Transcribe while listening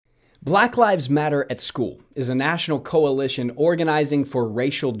Black Lives Matter at School is a national coalition organizing for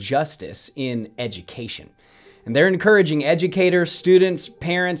racial justice in education. And they're encouraging educators, students,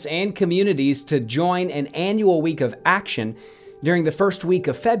 parents, and communities to join an annual week of action during the first week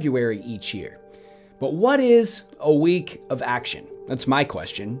of February each year. But what is a week of action? That's my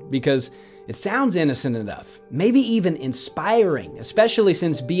question, because it sounds innocent enough, maybe even inspiring, especially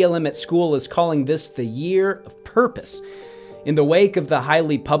since BLM at School is calling this the Year of Purpose. In the wake of the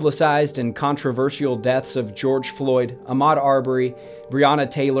highly publicized and controversial deaths of George Floyd, Ahmaud Arbery, Breonna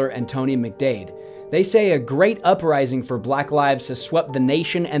Taylor, and Tony McDade, they say a great uprising for Black lives has swept the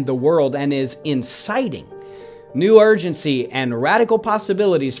nation and the world and is inciting new urgency and radical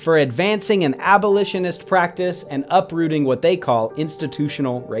possibilities for advancing an abolitionist practice and uprooting what they call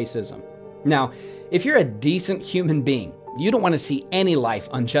institutional racism. Now, if you're a decent human being, you don't want to see any life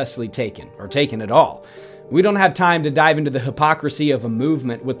unjustly taken, or taken at all. We don't have time to dive into the hypocrisy of a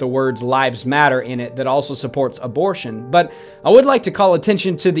movement with the words "Lives Matter" in it that also supports abortion, but I would like to call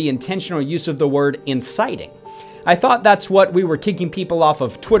attention to the intentional use of the word inciting. I thought that's what we were kicking people off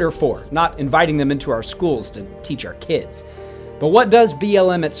of Twitter for, not inviting them into our schools to teach our kids. But what does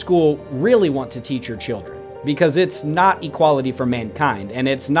BLM at School really want to teach your children? Because it's not equality for mankind, and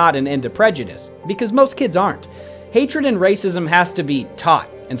it's not an end to prejudice, because most kids aren't. Hatred and racism has to be taught.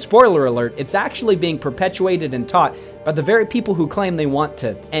 And spoiler alert, it's actually being perpetuated and taught by the very people who claim they want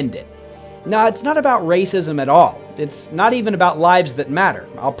to end it. Now, it's not about racism at all. It's not even about lives that matter.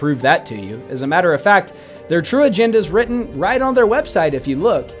 I'll prove that to you. As a matter of fact, their true agenda is written right on their website if you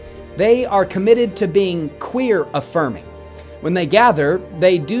look. They are committed to being queer affirming. When they gather,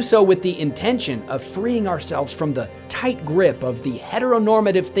 they do so with the intention of freeing ourselves from the tight grip of the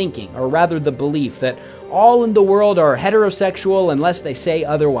heteronormative thinking, or rather the belief that all in the world are heterosexual unless they say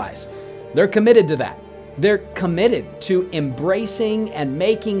otherwise. They're committed to that. They're committed to embracing and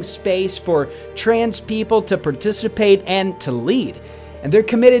making space for trans people to participate and to lead. And they're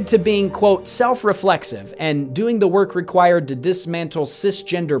committed to being, quote, self-reflexive and doing the work required to dismantle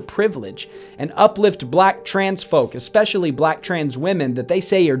cis-gender privilege and uplift Black trans folk, especially Black trans women that they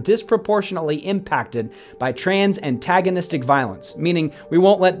say are disproportionately impacted by trans-antagonistic violence, meaning we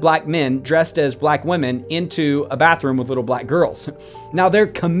won't let Black men dressed as Black women into a bathroom with little Black girls. Now, they're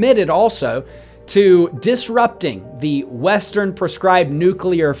committed also to disrupting the Western prescribed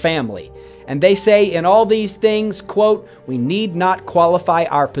nuclear family. And they say in all these things, quote, we need not qualify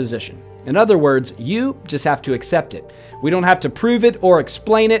our position. In other words, you just have to accept it. We don't have to prove it or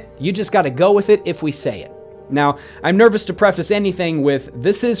explain it. You just got to go with it if we say it. Now, I'm nervous to preface anything with,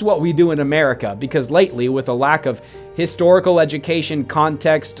 this is what we do in America, because lately, with a lack of historical education,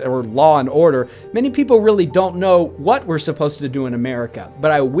 context, or law and order, many people really don't know what we're supposed to do in America.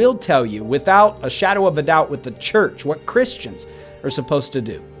 But I will tell you, without a shadow of a doubt with the church, what Christians are supposed to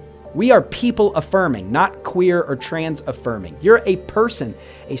do. We are people affirming, not queer or trans affirming. You're a person,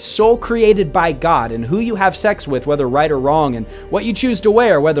 a soul created by God, and who you have sex with, whether right or wrong, and what you choose to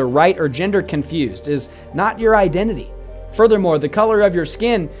wear, whether right or gender confused, is not your identity. Furthermore, the color of your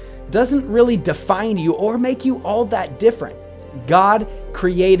skin doesn't really define you or make you all that different. God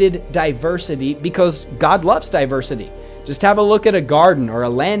created diversity because God loves diversity. Just have a look at a garden or a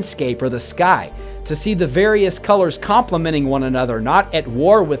landscape or the sky to see the various colors complementing one another, not at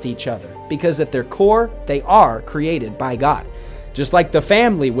war with each other, because at their core, they are created by God. Just like the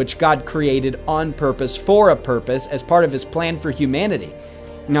family, which God created on purpose for a purpose as part of His plan for humanity.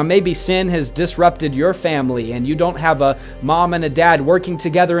 Now, maybe sin has disrupted your family and you don't have a mom and a dad working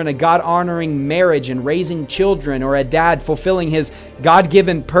together in a God-honoring marriage and raising children, or a dad fulfilling his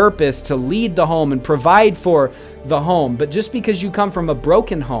God-given purpose to lead the home and provide for the home. But just because you come from a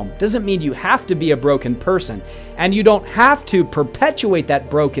broken home doesn't mean you have to be a broken person, and you don't have to perpetuate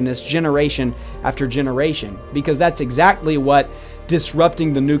that brokenness generation after generation, because that's exactly what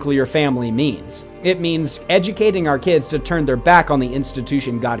disrupting the nuclear family means. It means educating our kids to turn their back on the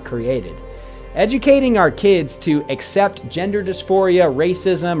institution God created. Educating our kids to accept gender dysphoria,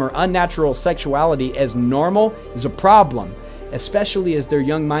 racism, or unnatural sexuality as normal is a problem, especially as their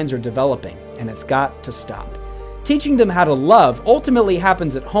young minds are developing, and it's got to stop. Teaching them how to love ultimately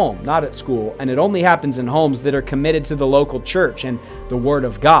happens at home, not at school, and it only happens in homes that are committed to the local church and the Word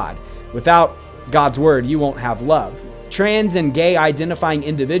of God. Without God's Word, you won't have love. Trans and gay identifying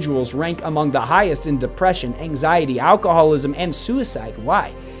individuals rank among the highest in depression, anxiety, alcoholism, and suicide.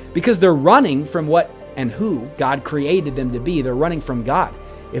 Why? Because they're running from what and who God created them to be. They're running from God.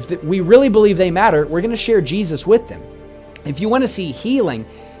 If we really believe they matter, we're going to share Jesus with them. If you want to see healing,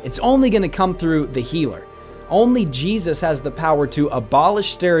 it's only going to come through the healer. Only Jesus has the power to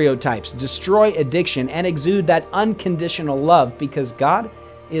abolish stereotypes, destroy addiction, and exude that unconditional love, because God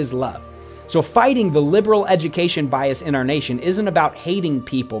is love. So fighting the liberal education bias in our nation isn't about hating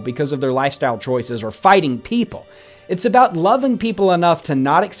people because of their lifestyle choices or fighting people. It's about loving people enough to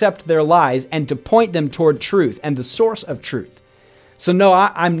not accept their lies and to point them toward truth and the source of truth. So no,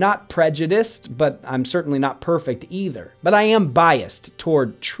 I'm not prejudiced, but I'm certainly not perfect either. But I am biased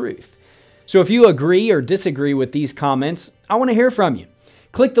toward truth. So if you agree or disagree with these comments, I want to hear from you.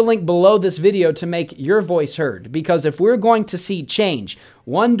 Click the link below this video to make your voice heard, because if we're going to see change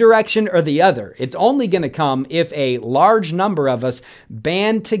one direction or the other, it's only going to come if a large number of us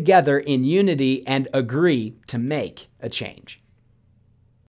band together in unity and agree to make a change.